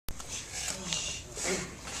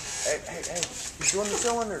hey, he's doing the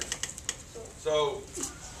cylinder. So,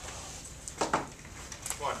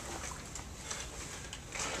 come on.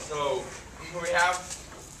 So, we have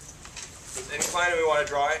this incline and we want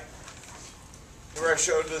to draw it. Remember I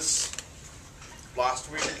showed this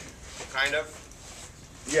last week, kind of?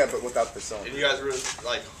 Yeah, but without the cylinder. And you guys were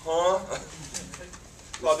like, huh?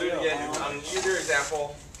 So I'll do it again on an easier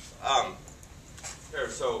example. Here,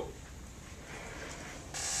 so,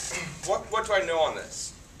 what do I know on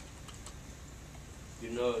this? You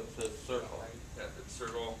know it's a circle. Yeah, it's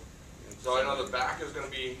circle. So I know the back is going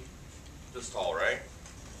to be this tall, right?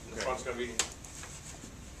 And the front's going to be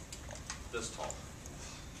this tall.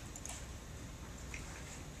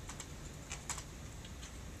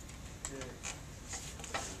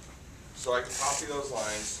 So I can copy those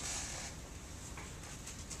lines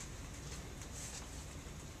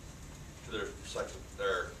to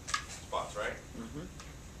their spots, right? Mm-hmm.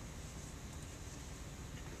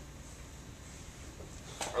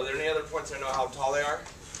 Are there any other points I know how tall they are?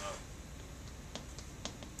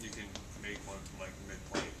 You can make one from like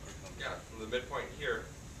midpoint or something. Yeah, from the midpoint here.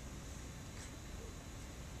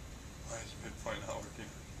 Why is midpoint not working?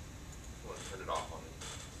 I'm going to turn it off on me.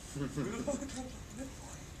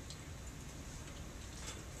 Midpoint.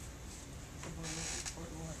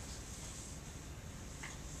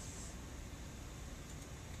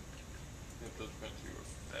 If those meant to go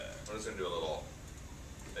back. I'm just going to do a little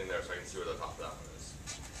thing there so I can see where the top of that one is.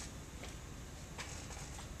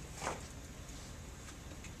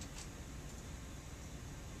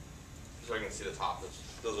 So I can see the top.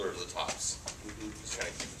 Those are the tops. Just kind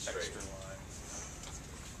of keep it straight. Extra line.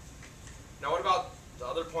 Now what about the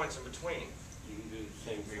other points in between? You can do the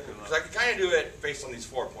same thing. Because I could kind of do it based on these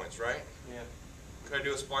 4 points, right? Yeah. Could I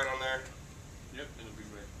do a spline on there? Yep, in a big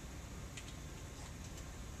way.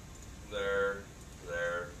 There,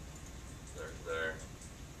 there, there,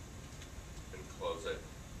 and close it.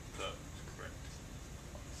 That's correct.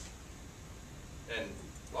 And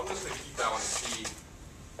I'm just going to keep that one and see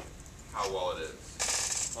how well it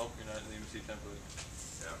is. Oh, you're not leaving C template.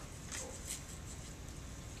 Yeah. Cool.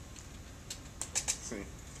 See.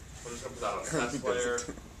 I'm just going to put that on the test layer.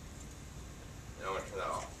 And I'm going to turn that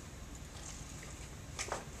off.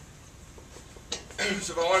 So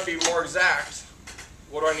if I want to be more exact,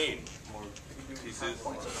 what do I need? More Pieces.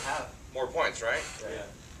 Points of a half. More points, right? Yeah.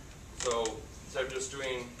 So instead of just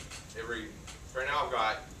doing right now I've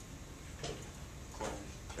got corners.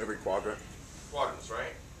 Every quadrant. quadrants,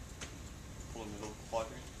 right? Full middle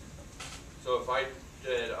quadrant. So if I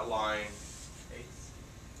did a line, Eighths.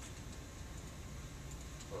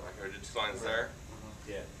 so I could do 2 lines there,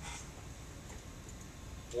 Yeah.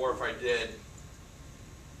 or if I did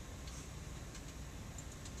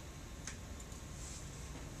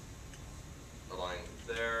a line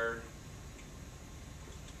there,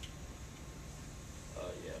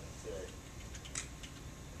 Yeah. There.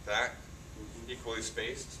 that, equally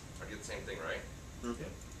spaced, I get the same thing, right? Mm-hmm.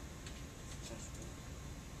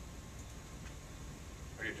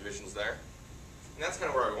 I get divisions there. And that's kind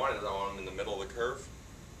of where I wanted it. I want them in the middle of the curve.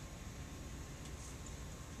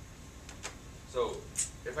 So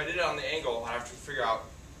if I did it on the angle, I have to figure out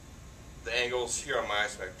the angles here on my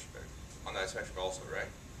isometric also, right?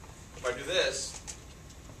 If I do this,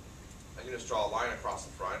 I can just draw a line across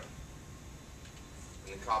the front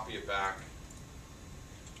and then copy it back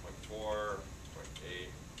 0.4, 0.8.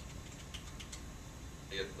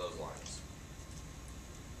 I get those lines.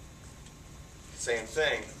 Same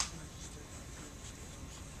thing.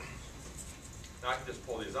 Now I can just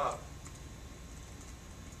pull these up.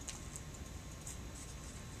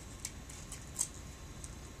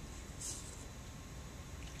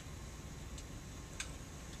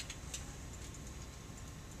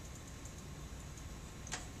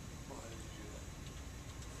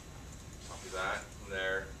 Copy that from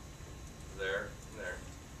there, there, and there.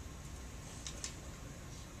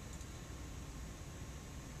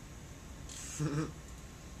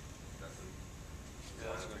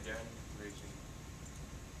 That's it again.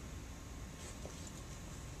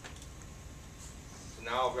 So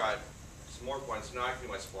now I've got some more points. So now I can do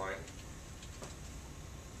my spline.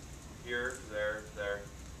 Here, there, there.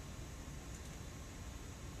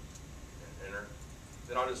 And enter.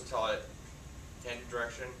 Then I'll just tell it tangent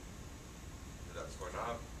direction. So that's going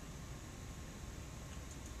up.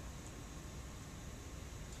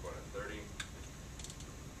 It's going at 30.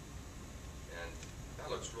 And that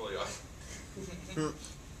looks really awesome.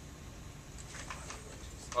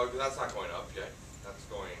 Oh, that's not going up yet. That's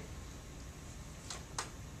going.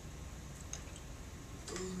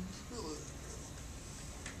 It's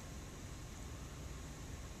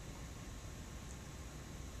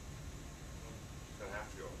gonna have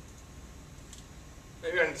to go.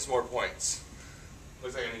 Maybe I need some more points.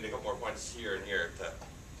 Looks like I need a couple more points here and here to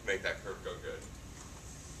make that curve go good.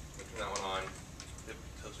 Turn that one on. Yep,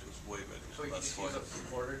 tells you it's way better. So you That's just use why. up some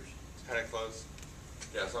quarters. It's kind of close.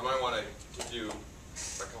 Yeah, so I might want to do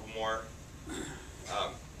a couple more.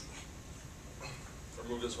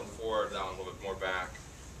 Remove this one forward, that one a little bit more back.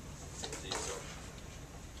 See, so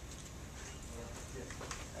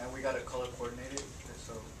And we got to color coordinate it,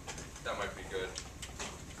 so that might be good.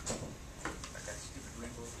 like that stupid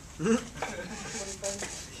rainbow.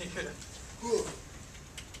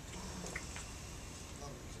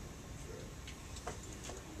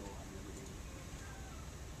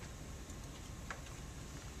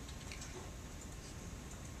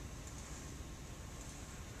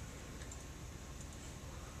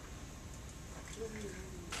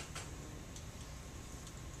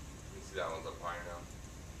 You see that one's up higher now.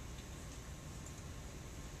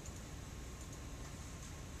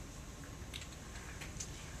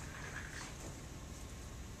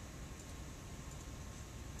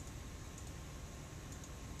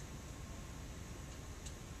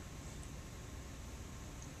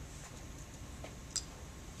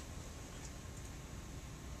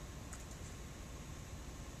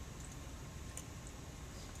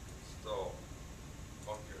 Still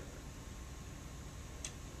funky.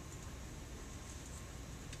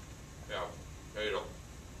 Yeah, there you go.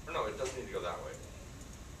 Or no, it doesn't need to go that way.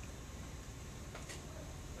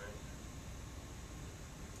 Right.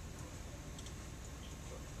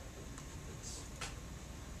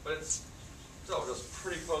 But it's still just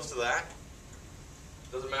pretty close to that.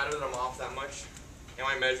 Doesn't matter that I'm off that much. Am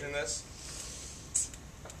I measuring this?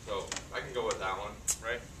 So I can go with that one,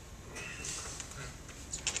 right?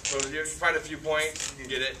 So if you find a few points, you can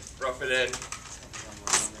get it, rough it in.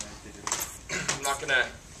 I'm not gonna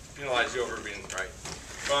penalize you over being right.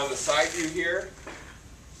 But on the side view here,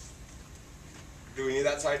 do we need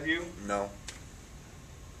that side view? No.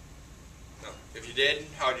 No. If you did,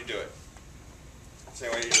 how would you do it?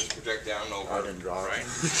 Same way you just project down and over. I didn't draw it. Right?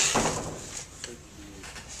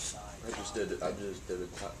 I just did it. I just did it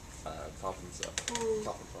top and stuff.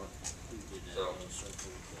 Top and front. So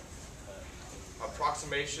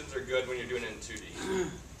approximations are good when you're doing it in 2D.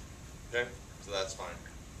 Okay? So that's fine.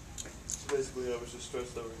 So basically, I was just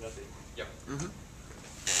stressed over nothing. Yep. Mm-hmm.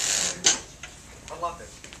 Unlock it.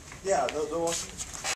 Yeah, they'll